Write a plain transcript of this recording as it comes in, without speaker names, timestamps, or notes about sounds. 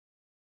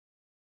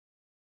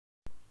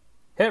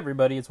Hey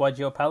everybody, it's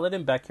YGO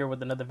Paladin back here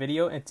with another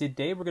video, and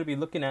today we're going to be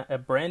looking at a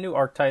brand new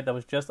archetype that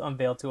was just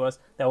unveiled to us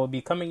that will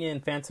be coming in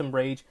Phantom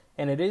Rage,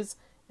 and it is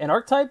an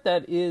archetype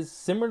that is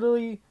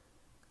similarly,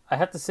 I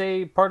have to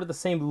say, part of the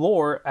same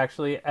lore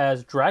actually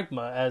as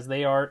Dragma, as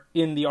they are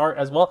in the art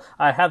as well.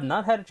 I have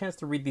not had a chance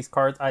to read these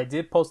cards. I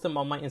did post them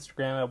on my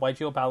Instagram at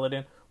YGO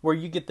Paladin, where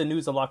you get the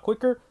news a lot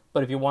quicker,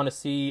 but if you want to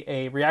see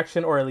a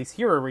reaction or at least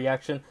hear a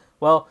reaction,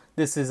 well,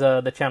 this is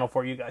the channel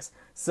for you guys.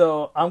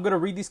 So I'm going to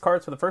read these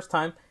cards for the first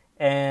time,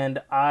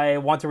 and I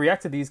want to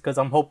react to these because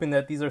I'm hoping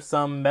that these are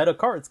some meta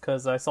cards,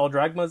 because I saw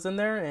Dragmas in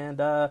there,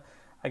 and I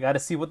got to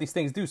see what these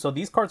things do. So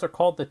these cards are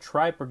called the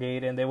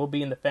Tribrigade, and they will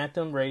be in the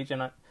Phantom Rage,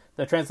 and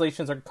the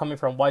translations are coming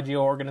from YGO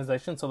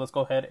organization, so let's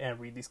go ahead and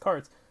read these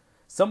cards.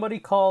 Somebody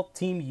call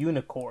Team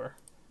Unicorn.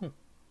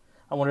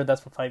 I wonder if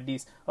that's for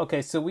 5Ds.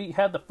 Okay, so we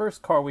have the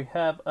first card. We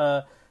have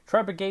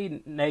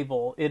Tribrigade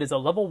Naval. It is a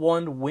level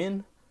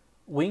 1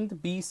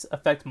 Winged Beast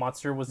effect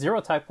monster with 0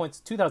 attack points,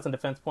 2000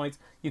 defense points.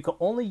 You can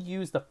only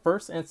use the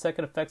first and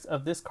second effects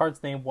of this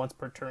card's name once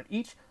per turn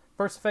each.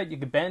 First effect, you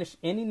can banish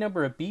any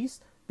number of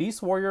beasts,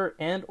 beast warrior,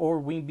 and or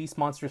winged beast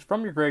monsters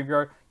from your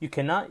graveyard. You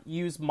cannot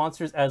use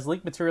monsters as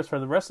link materials for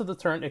the rest of the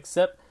turn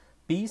except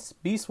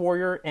beast, beast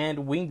warrior,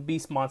 and winged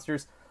beast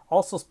monsters.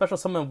 Also special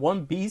summon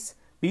one beast,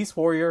 beast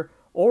warrior,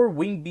 or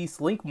winged beast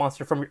link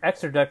monster from your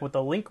extra deck with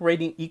a link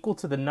rating equal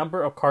to the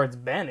number of cards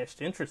banished.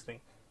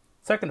 Interesting.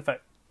 Second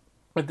effect.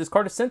 If this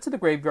card is sent to the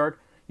graveyard,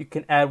 you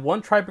can add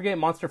one Tribrigade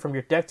monster from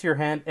your deck to your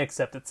hand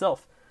except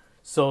itself.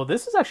 So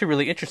this is actually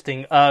really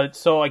interesting.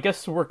 So I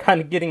guess we're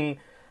kind of getting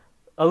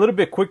a little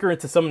bit quicker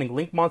into summoning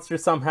link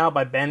monsters somehow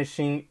by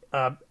banishing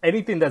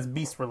anything that's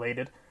beast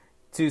related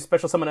to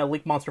special summon a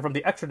link monster from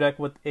the extra deck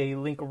with a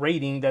link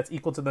rating that's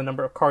equal to the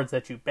number of cards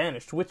that you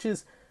banished, which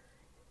is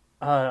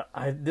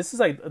this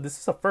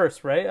is a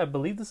first, right? I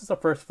believe this is a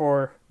first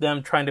for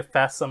them trying to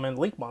fast summon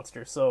link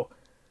monsters. So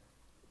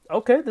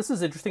okay, this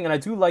is interesting, and I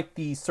do like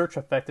the search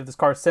effect. If this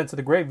card is sent to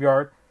the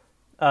graveyard,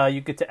 you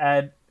get to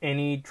add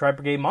any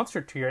Tribrigade monster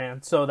to your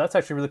hand. So that's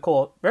actually really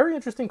cool. Very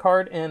interesting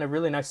card, and a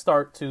really nice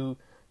start to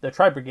the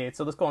Tribrigade.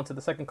 So let's go on to the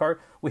second card.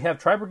 We have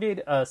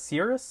Tribrigade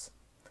Cirrus.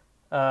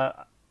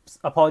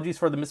 Apologies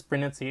for the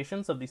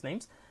mispronunciations of these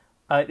names.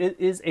 It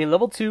is a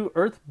level 2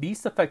 Earth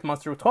Beast effect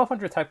monster with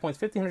 1200 attack points,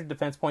 1500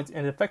 defense points,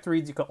 and the effect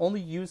reads you can only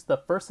use the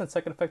first and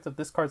second effects of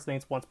this card's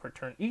names once per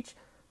turn each.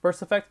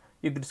 First effect,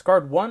 you can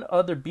discard one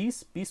other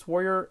beast, beast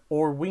warrior,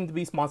 or winged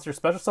beast monster.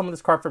 Special summon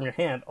this card from your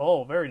hand.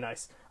 Oh, very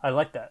nice. I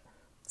like that.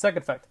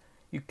 Second effect,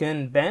 you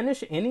can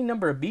banish any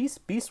number of beasts,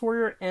 beast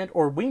warrior, and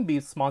or winged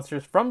beast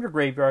monsters from your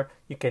graveyard.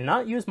 You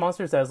cannot use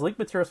monsters as link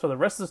materials for the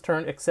rest of this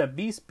turn except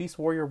beast, beast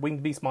warrior,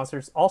 winged beast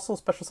monsters. Also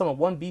special summon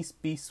one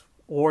beast, beast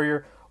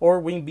warrior,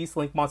 or winged beast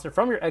link monster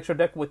from your extra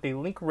deck with a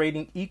link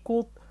rating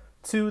equal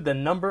to the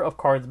number of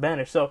cards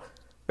banished. So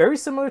very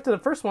similar to the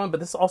first one, but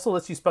this also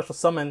lets you special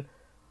summon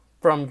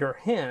from your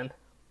hand.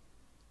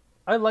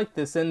 I like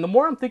this, and the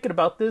more I'm thinking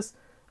about this,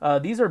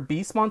 these are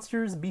beast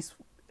monsters. Beast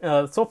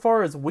so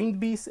far is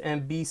winged beast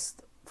and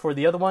beast for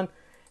the other one.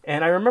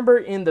 And I remember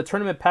in the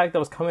tournament pack that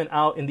was coming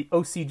out in the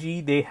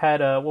OCG, they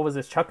had what was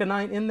this,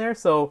 Chuckanine in there.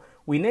 So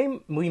we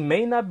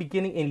may not be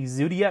getting any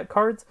Zodiac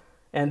cards,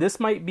 and this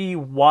might be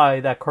why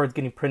that card's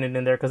getting printed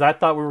in there, because I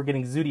thought we were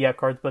getting Zodiac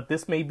cards, but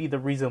this may be the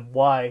reason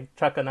why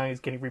Chuckanine is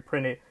getting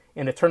reprinted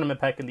in a tournament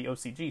pack in the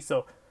OCG.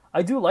 So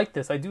I do like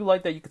this. I do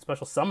like that you can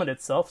special summon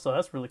itself, so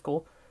that's really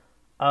cool.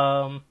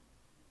 Yeah,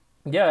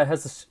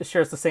 it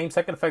shares the same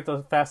second effect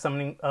of fast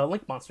summoning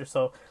link monster.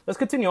 So let's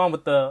continue on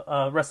with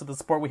the rest of the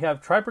support. We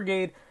have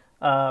Tribrigade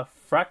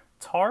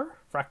Fractar.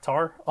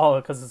 Oh,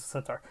 because it's a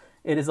centaur.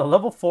 It is a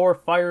level 4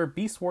 fire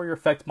beast warrior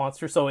effect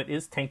monster, so it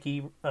is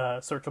tanky,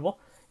 searchable.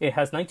 It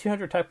has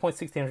 1900 attack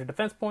points, 1600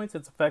 defense points.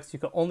 Its effects, you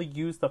can only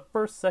use the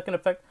first, second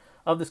effect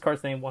of this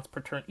card's name once per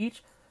turn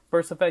each.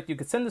 First effect, you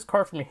can send this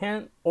card from your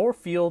hand or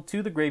field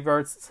to the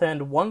graveyard.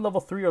 Send one level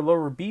 3 or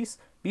lower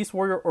beast, beast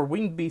warrior, or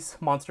winged beast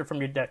monster from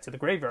your deck to the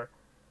graveyard.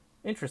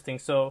 Interesting.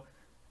 So,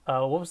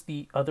 what was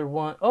the other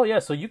one? Oh yeah,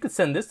 so you could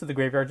send this to the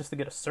graveyard just to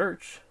get a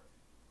search.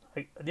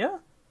 Yeah.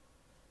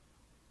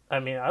 I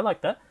mean, I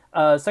like that.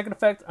 Second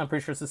effect, I'm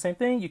pretty sure it's the same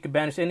thing. You can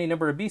banish any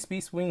number of beast,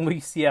 winged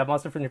beast,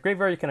 monster from your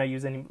graveyard. You cannot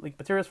use any link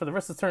materials for the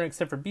rest of the turn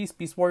except for beast,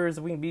 beast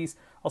warriors, winged beast.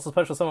 Also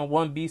special summon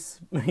one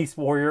beast, beast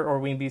warrior, or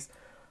winged beast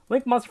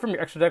link monster from your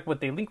extra deck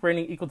with a link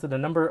rating equal to the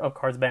number of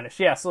cards banished.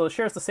 Yeah, so it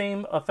shares the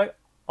same effect.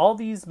 All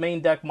these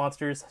main deck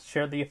monsters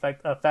share the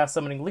effect of fast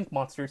summoning link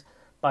monsters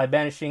by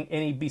banishing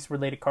any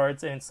beast-related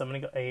cards and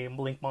summoning a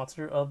link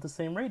monster of the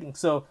same rating.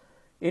 So,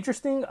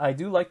 interesting. I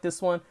do like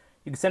this one.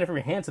 You can send it from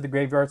your hand to the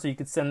graveyard, so you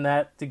could send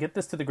that to get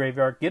this to the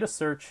graveyard, get a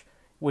search,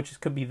 which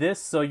could be this.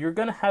 So you're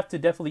going to have to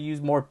definitely use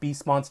more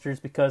beast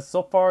monsters, because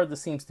so far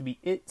this seems to be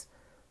it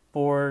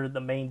for the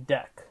main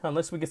deck.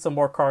 Unless we get some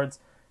more cards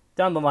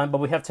down the line, but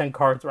we have 10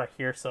 cards right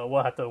here, so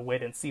we'll have to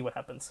wait and see what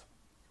happens.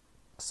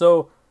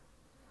 So,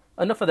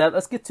 enough of that.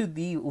 Let's get to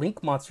the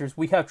link monsters.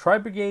 We have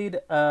Tribrigade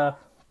I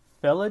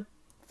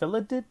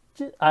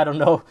don't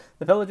know.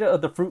 The Villager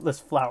of the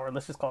Fruitless Flower.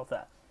 Let's just call it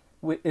that.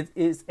 It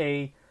is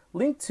a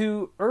Link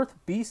to Earth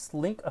Beast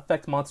Link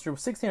Effect monster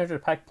with 1600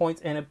 attack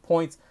points, and it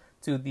points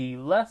to the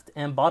left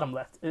and bottom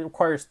left. It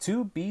requires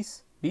 2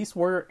 Beast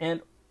Warrior,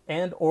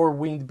 and or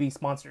Winged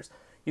Beast monsters.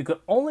 You could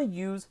only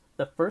use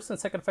the first and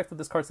second effect of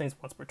this card's names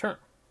once per turn.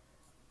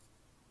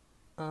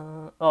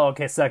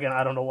 Okay, second.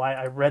 I don't know why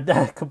I read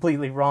that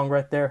completely wrong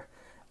right there.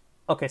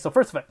 Okay, so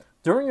first effect.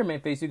 During your main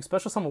phase, you can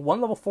special summon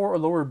 1 level 4 or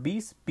lower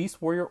Beast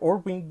Warrior, or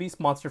Winged Beast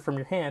monster from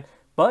your hand,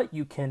 but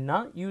you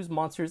cannot use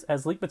monsters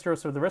as link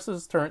materials for the rest of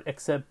this turn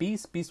except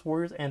Beast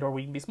Warriors, and or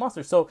Winged Beast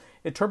monsters. So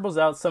it turbos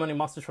out summoning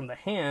monsters from the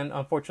hand.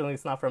 Unfortunately,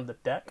 it's not from the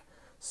deck.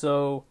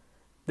 So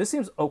this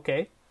seems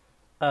okay.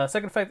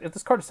 Second effect, if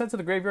this card is sent to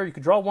the graveyard, you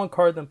can draw 1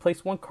 card, then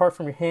place 1 card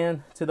from your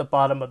hand to the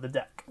bottom of the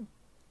deck.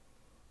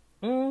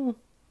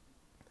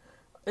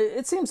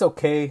 It seems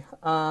okay.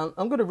 I'm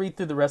going to read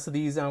through the rest of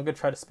these, and I'm going to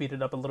try to speed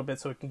it up a little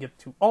bit so we can get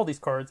to all these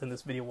cards, and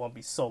this video won't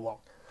be so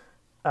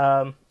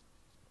long.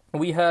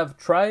 We have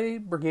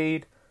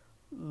Tribrigade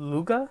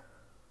Luga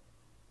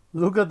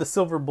the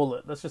Silver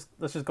Bullet. Let's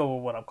just go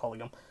with what I'm calling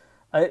him.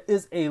 It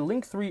is a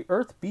Link 3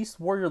 Earth Beast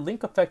Warrior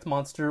Link Effect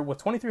monster with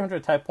 2300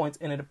 attack points,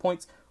 and it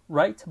points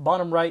right,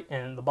 bottom right,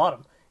 and the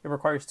bottom. It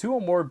requires 2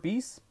 or more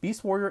Beast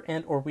Warrior,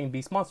 and or Winged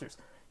Beast monsters.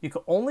 You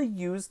can only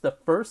use the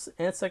first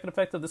and second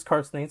effect of this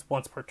card's names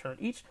once per turn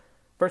each.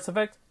 First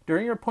effect,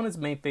 during your opponent's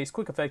main phase,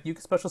 quick effect, you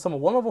can special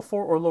summon 1 level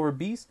 4 or lower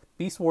Beast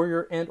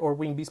Warrior, and or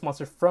Winged Beast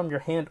monster from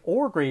your hand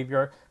or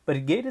graveyard, but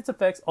negate its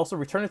effects, also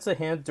return it to the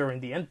hand during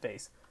the end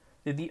phase.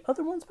 Did the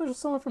other one special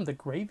summon from the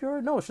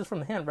graveyard? No, it's just from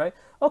the hand, right?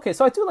 Okay,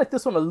 so I do like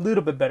this one a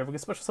little bit better. We can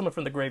special summon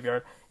from the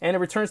graveyard, and it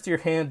returns to your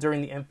hand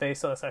during the end phase,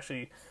 so that's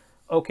actually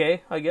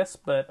okay, I guess.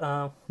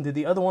 But did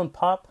the other one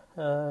pop?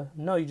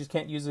 No, you just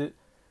can't use it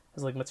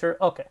as like material.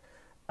 Okay.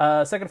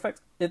 Second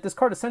effect, if this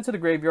card is sent to the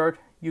graveyard,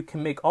 you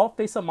can make all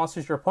face-up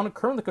monsters your opponent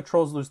currently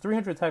controls lose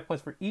 300 attack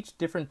points for each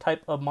different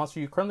type of monster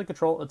you currently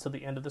control until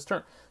the end of this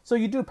turn. So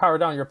you do power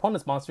down your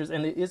opponent's monsters,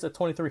 and it is a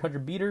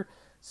 2300 beater.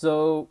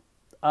 So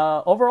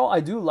overall, I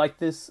do like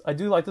this. I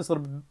do like this a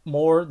little bit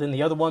more than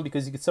the other one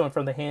because you can summon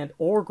from the hand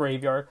or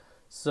graveyard.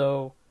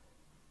 So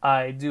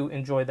I do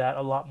enjoy that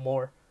a lot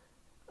more.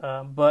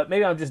 But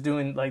maybe I'm just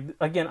doing, like,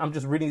 again, I'm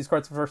just reading these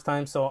cards for the first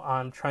time, so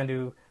I'm trying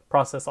to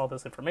process all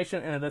this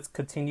information. And let's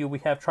continue. We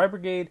have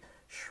Tribrigade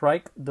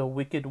Shrike the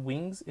Wicked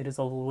Wings. It is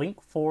a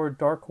Link 4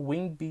 Dark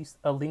Winged Beast,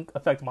 a Link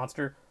effect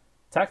monster.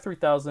 Attack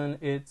 3000.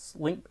 Its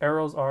link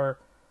arrows are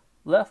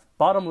left,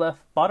 bottom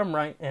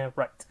right, and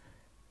right.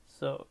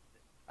 So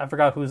I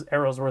forgot whose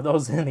arrows were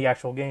those in the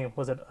actual game.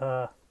 Was it,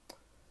 I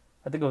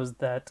think it was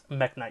that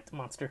Mech Knight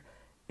monster.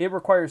 It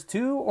requires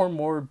 2 or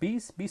more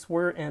Beast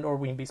Warrior, and or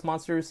Winged Beast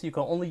monsters. You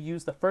can only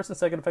use the first and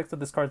second effects of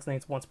this card's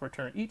names once per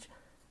turn each.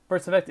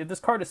 First effect, if this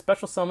card is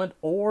special summoned,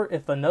 or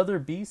if another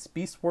Beast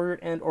Warrior,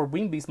 and or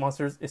Winged Beast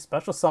monsters is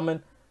special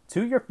summoned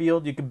to your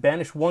field, you can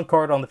banish 1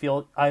 card on the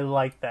field. I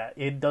like that.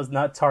 It does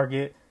not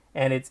target,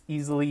 and it's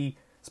easily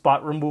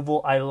spot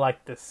removal. I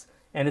like this.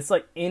 And it's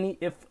like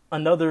if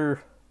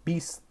another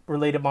Beast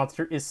related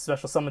monster is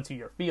special summoned to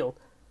your field.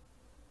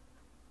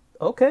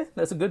 Okay,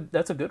 that's a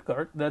good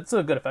card. That's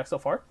a good effect so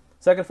far.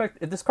 Second effect,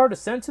 if this card is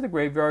sent to the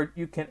graveyard,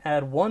 you can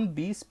add 1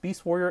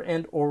 Beast Warrior,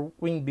 and or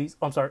Winged Beast,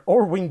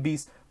 or Winged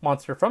Beast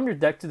monster from your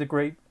deck to the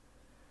grave.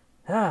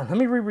 Let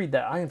me reread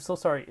that. I am so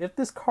sorry. If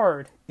this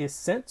card is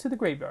sent to the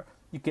graveyard,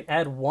 you can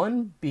add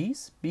 1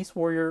 Beast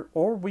Warrior,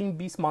 or Winged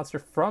Beast monster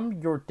from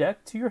your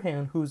deck to your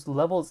hand whose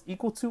level is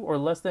equal to or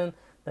less than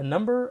the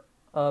number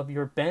of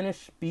your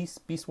banished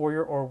Beast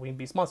Warrior, or Winged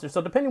Beast monster.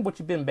 So depending on what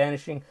you've been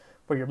banishing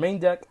for your main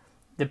deck,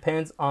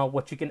 depends on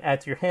what you can add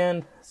to your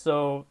hand.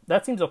 So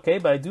that seems okay,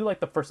 but I do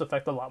like the first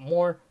effect a lot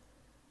more.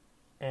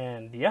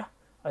 And yeah,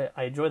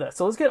 I enjoy that.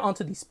 So let's get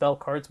onto these spell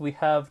cards. We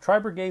have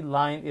Tribrigade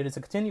Line. It is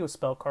a continuous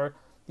spell card.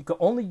 You can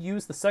only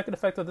use the second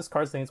effect of this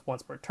card's names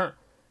once per turn.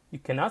 You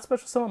cannot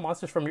special summon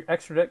monsters from your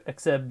extra deck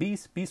except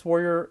Beast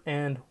Warrior,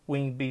 and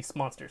Winged Beast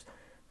monsters.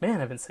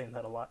 Man, I've been saying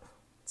that a lot.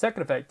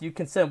 Second effect, you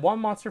can send 1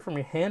 monster from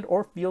your hand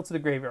or field to the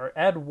graveyard.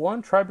 Add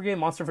 1 Tribrigade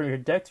monster from your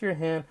deck to your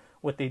hand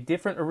with a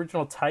different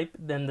original type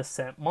than the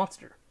sent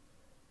monster.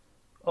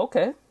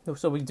 Okay,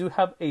 so we do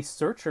have a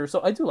Searcher,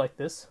 so I do like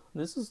this.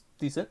 This is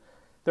decent.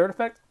 Third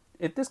effect,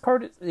 if this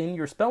card is in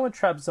your spell and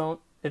trap zone,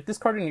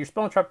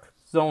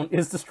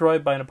 is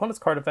destroyed by an opponent's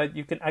card effect,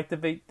 you can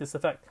activate this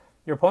effect.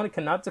 Your opponent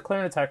cannot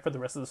declare an attack for the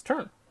rest of this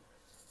turn.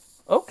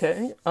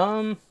 Okay,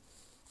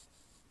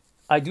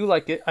 I do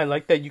like it. I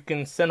like that you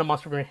can send a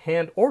monster from your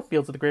hand or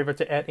field to the graveyard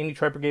to add any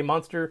Tribrigade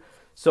monster.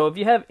 So if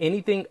you have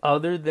anything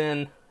other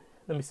than,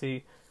 let me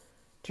see,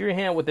 to your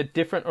hand with a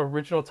different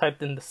original type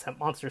than the sent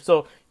monster.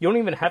 So you don't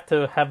even have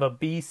to have a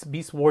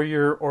Beast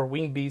Warrior, or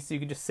Winged Beast. You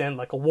can just send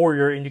like a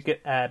Warrior, and you can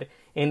add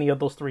any of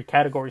those 3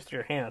 categories to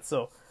your hand.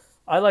 So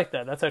I like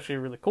that. That's actually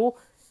really cool.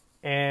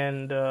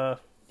 And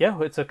yeah,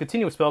 it's a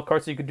continuous spell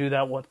card, so you could do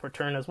that once per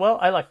turn as well.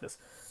 I like this.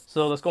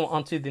 So let's go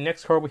on to the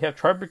next card. We have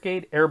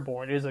Tribrigade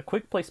Airborne. It is a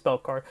quick play spell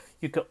card.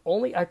 You can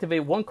only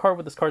activate 1 card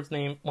with this card's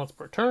name once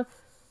per turn.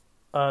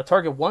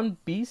 Target 1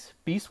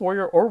 Beast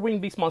Warrior, or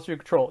Winged Beast monster you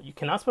control. You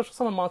cannot special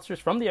summon monsters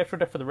from the extra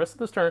deck for the rest of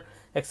this turn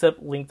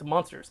except linked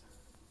monsters.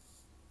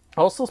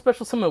 Also,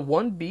 special summon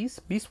one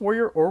beast, beast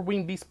warrior, or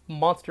winged beast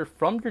monster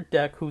from your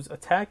deck whose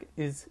attack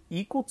is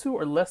equal to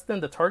or less than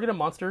the targeted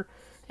monster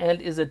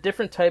and is a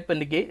different type, but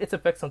negate its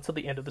effects until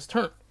the end of this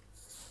turn.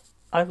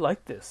 I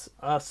like this.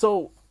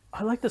 So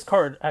I like this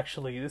card,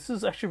 actually. This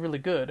is actually really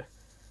good.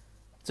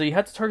 So you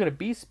have to target a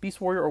beast, beast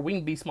warrior, or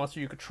winged beast monster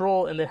you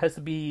control, and it has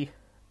to be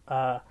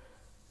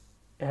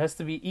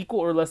equal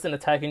or less than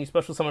attack, and you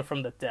special summon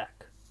from the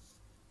deck.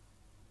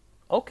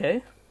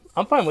 Okay,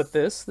 I'm fine with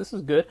this. This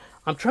is good.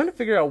 I'm trying to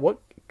figure out what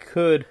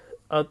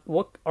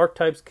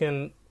archetypes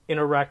can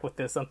interact with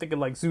this. I'm thinking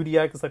like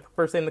Zodiac is like the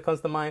first thing that comes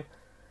to mind.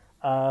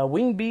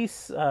 Winged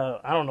beasts, I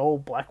don't know,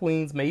 Black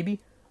Wings maybe.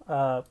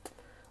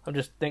 I'm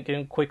just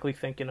quickly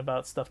thinking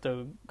about stuff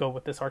to go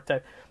with this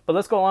archetype. But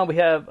let's go on. We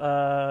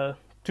have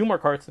two more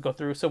cards to go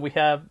through. So we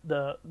have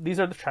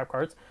these are the trap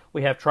cards.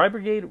 We have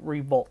Tribrigade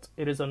Revolt.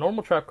 It is a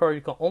normal trap card.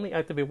 You can only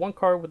activate one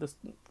card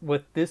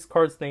with this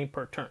card's name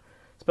per turn.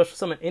 Special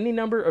summon any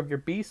number of your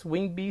beasts,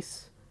 winged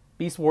beasts,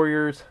 beast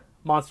warriors,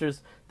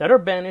 monsters that are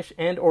banished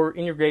and or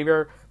in your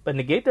graveyard, but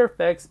negate their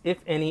effects if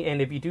any,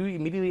 and if you do,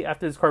 immediately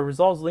after this card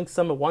resolves, link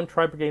summon one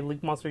Tribrigade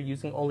Link monster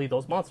using only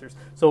those monsters.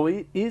 So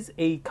it is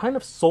a kind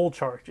of soul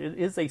charge. It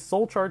is a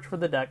soul charge for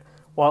the deck,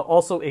 while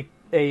also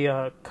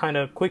a kind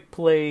of quick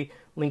play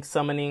link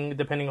summoning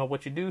depending on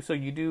what you do. So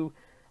you do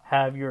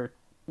have your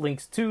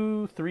links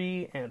 2,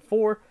 3, and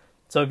 4.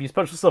 So if you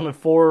special summon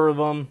 4 of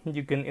them,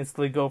 you can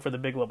instantly go for the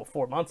big level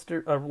 4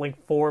 monster, link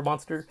 4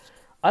 monster.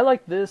 I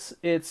like this.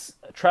 It's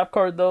a trap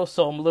card though,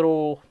 so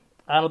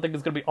I don't think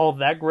it's gonna be all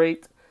that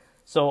great.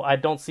 So I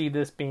don't see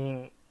this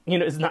being,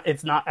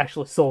 it's not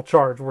actually soul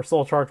charge, where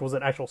soul charge was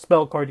an actual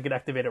spell card. You could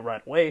activate it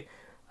right away.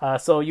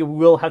 So you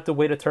will have to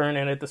wait a turn,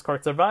 and if this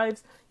card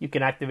survives, you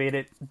can activate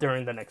it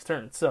during the next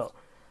turn. So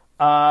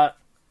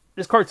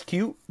this card's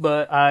cute,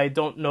 but I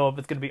don't know if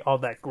it's gonna be all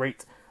that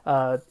great.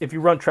 If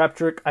you run Trap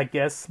Trick, I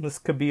guess this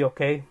could be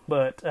okay,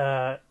 but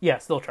yeah,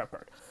 still a trap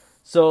card.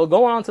 So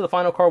going on to the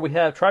final card, we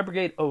have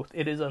Tribrigade Oath.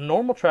 It is a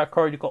normal trap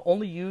card. You can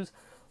only use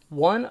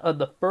one of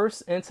the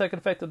first and second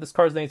effect of this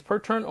card's names per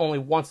turn, only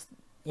once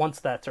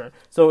that turn.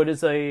 So it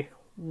is a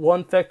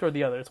one effect or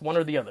the other. It's one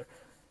or the other.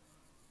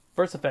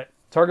 First effect,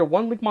 target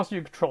one link monster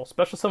you control.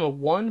 Special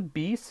summon one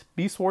beast,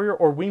 beast warrior,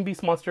 or winged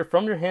beast monster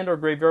from your hand or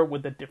graveyard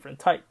with a different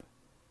type.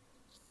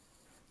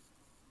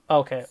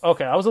 Okay,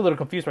 I was a little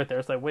confused right there.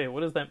 It's like, wait,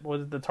 what is that? What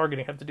does the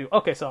targeting have to do?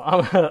 Okay, so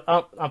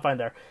I'm fine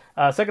there.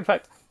 Second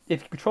effect,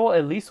 if you control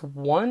at least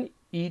one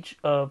each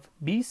of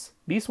beast,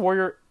 beast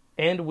warrior,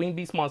 and winged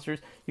beast monsters,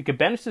 you can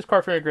banish this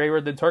card from your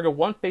graveyard, then target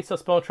one face-up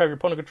spell and trap your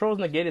opponent controls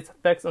and negate its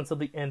effects until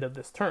the end of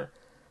this turn.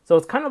 So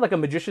it's kind of like a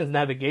Magician's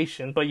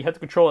Navigation, but you have to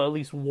control at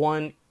least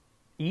one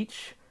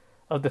each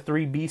of the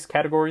 3 beast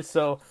categories.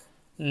 So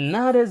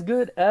not as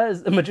good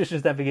as a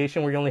Magician's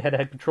Navigation, where you only had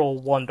to control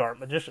one Dark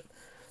Magician.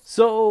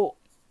 So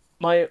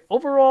my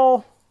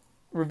overall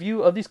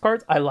review of these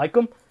cards, I like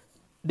them.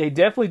 They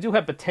definitely do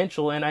have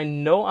potential, and I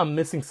know I'm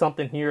missing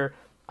something here.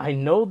 I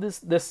know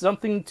there's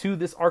something to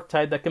this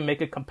archetype that can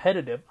make it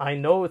competitive. I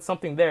know it's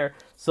something there.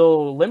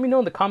 So let me know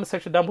in the comment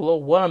section down below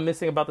what I'm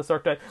missing about this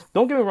archetype.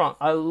 Don't get me wrong,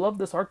 I love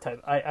this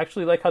archetype. I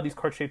actually like how these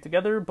cards shape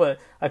together, but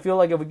I feel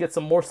like if we get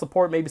some more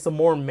support, maybe some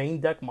more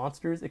main deck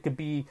monsters, it could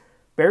be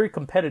very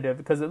competitive,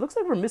 because it looks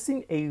like we're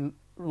missing a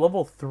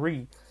level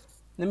 3.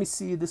 Let me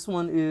see, this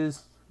one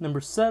is number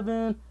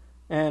 7.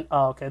 And,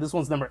 oh, okay, this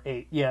one's number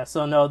 8. Yeah,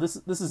 so no, this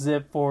is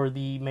it for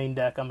the main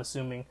deck, I'm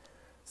assuming.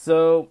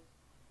 So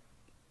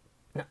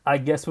I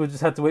guess we'll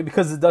just have to wait,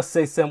 because it does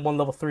say send one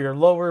level 3 or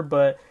lower,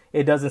 but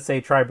it doesn't say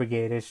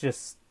Tribrigade.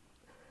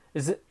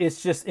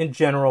 It's just in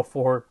general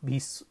for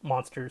beast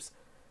monsters.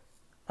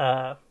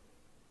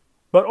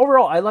 But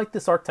overall, I like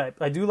this archetype.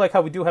 I do like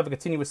how we do have a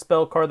continuous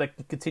spell card that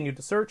can continue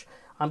to search.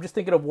 I'm just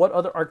thinking of what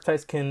other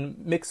archetypes can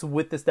mix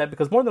with this deck,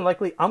 because more than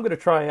likely, I'm going to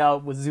try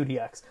out with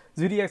Zodiacs.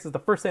 Zodiacs is the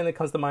first thing that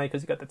comes to mind,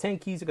 because you got the 10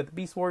 keys, you got the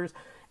Beast Warriors,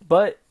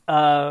 but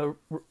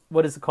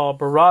what is it called?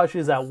 Barrage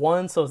is at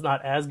 1, so it's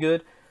not as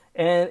good.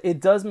 And it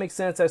does make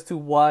sense as to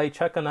why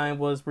Chaka9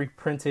 was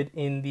reprinted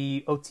in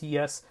the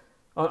OTS,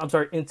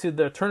 into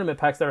the tournament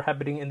packs that are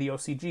happening in the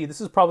OCG.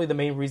 This is probably the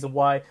main reason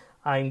why.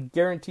 I'm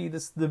guaranteed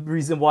this is the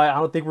reason why I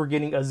don't think we're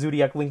getting a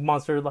Zodiac Link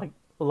monster like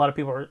a lot of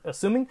people are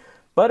assuming.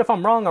 But if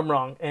I'm wrong, I'm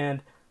wrong.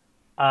 And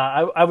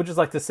I would just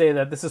like to say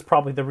that this is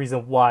probably the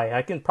reason why.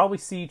 I can probably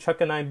see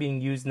Chaka9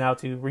 being used now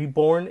to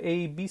reborn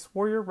a Beast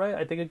Warrior, right?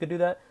 I think I could do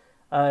that.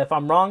 If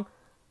I'm wrong,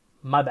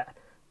 my bad.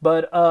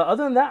 But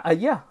other than that,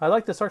 yeah, I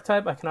like this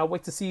archetype. I cannot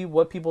wait to see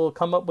what people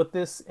come up with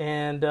this.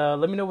 And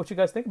let me know what you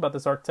guys think about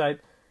this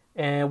archetype.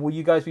 And will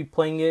you guys be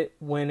playing it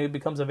when it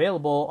becomes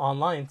available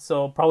online?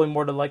 So probably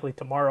more than likely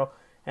tomorrow.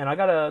 And I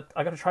gotta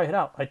try it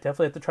out. I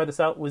definitely have to try this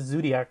out with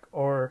Zodiac,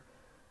 or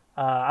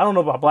I don't know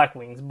about Black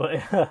Wings, but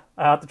I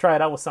have to try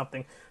it out with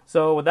something.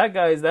 So with that,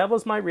 guys, that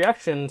was my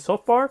reaction so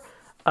far.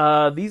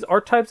 These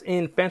archetypes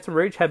in Phantom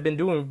Rage have been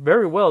doing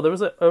very well. There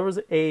was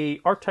a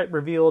archetype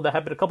reveal that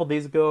happened a couple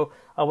days ago.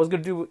 I was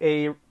gonna do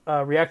a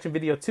reaction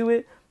video to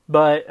it,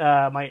 but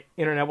my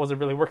internet wasn't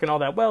really working all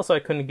that well, so I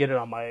couldn't get it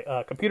on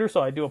my computer,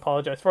 so I do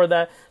apologize for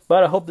that.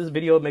 But I hope this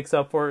video makes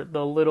up for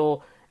the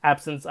little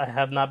absence I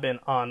have not been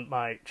on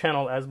my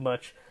channel as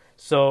much.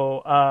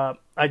 So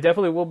I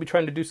definitely will be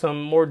trying to do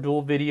some more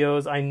dual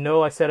videos. I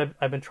know I said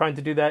I've been trying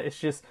to do that. It's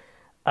just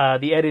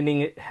the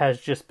editing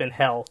has just been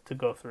hell to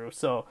go through.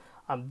 So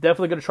I'm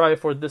definitely going to try it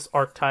for this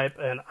archetype,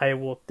 and I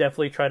will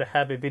definitely try to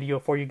have a video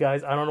for you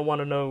guys. I don't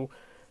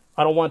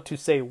want to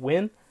say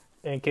when,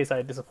 in case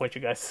I disappoint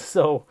you guys.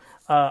 So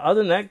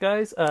other than that,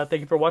 guys, thank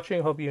you for watching.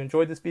 I hope you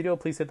enjoyed this video.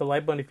 Please hit the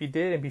like button if you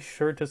did, and be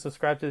sure to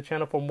subscribe to the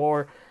channel for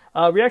more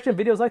reaction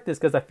videos like this,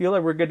 because I feel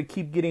like we're going to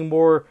keep getting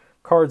more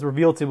cards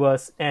revealed to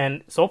us,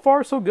 and so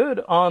far so good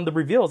on the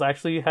reveals. I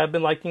actually have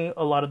been liking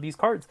a lot of these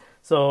cards,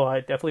 so I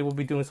definitely will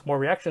be doing some more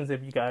reactions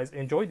if you guys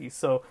enjoy these.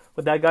 So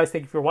with that, guys,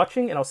 thank you for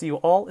watching, and I'll see you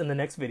all in the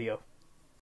next video.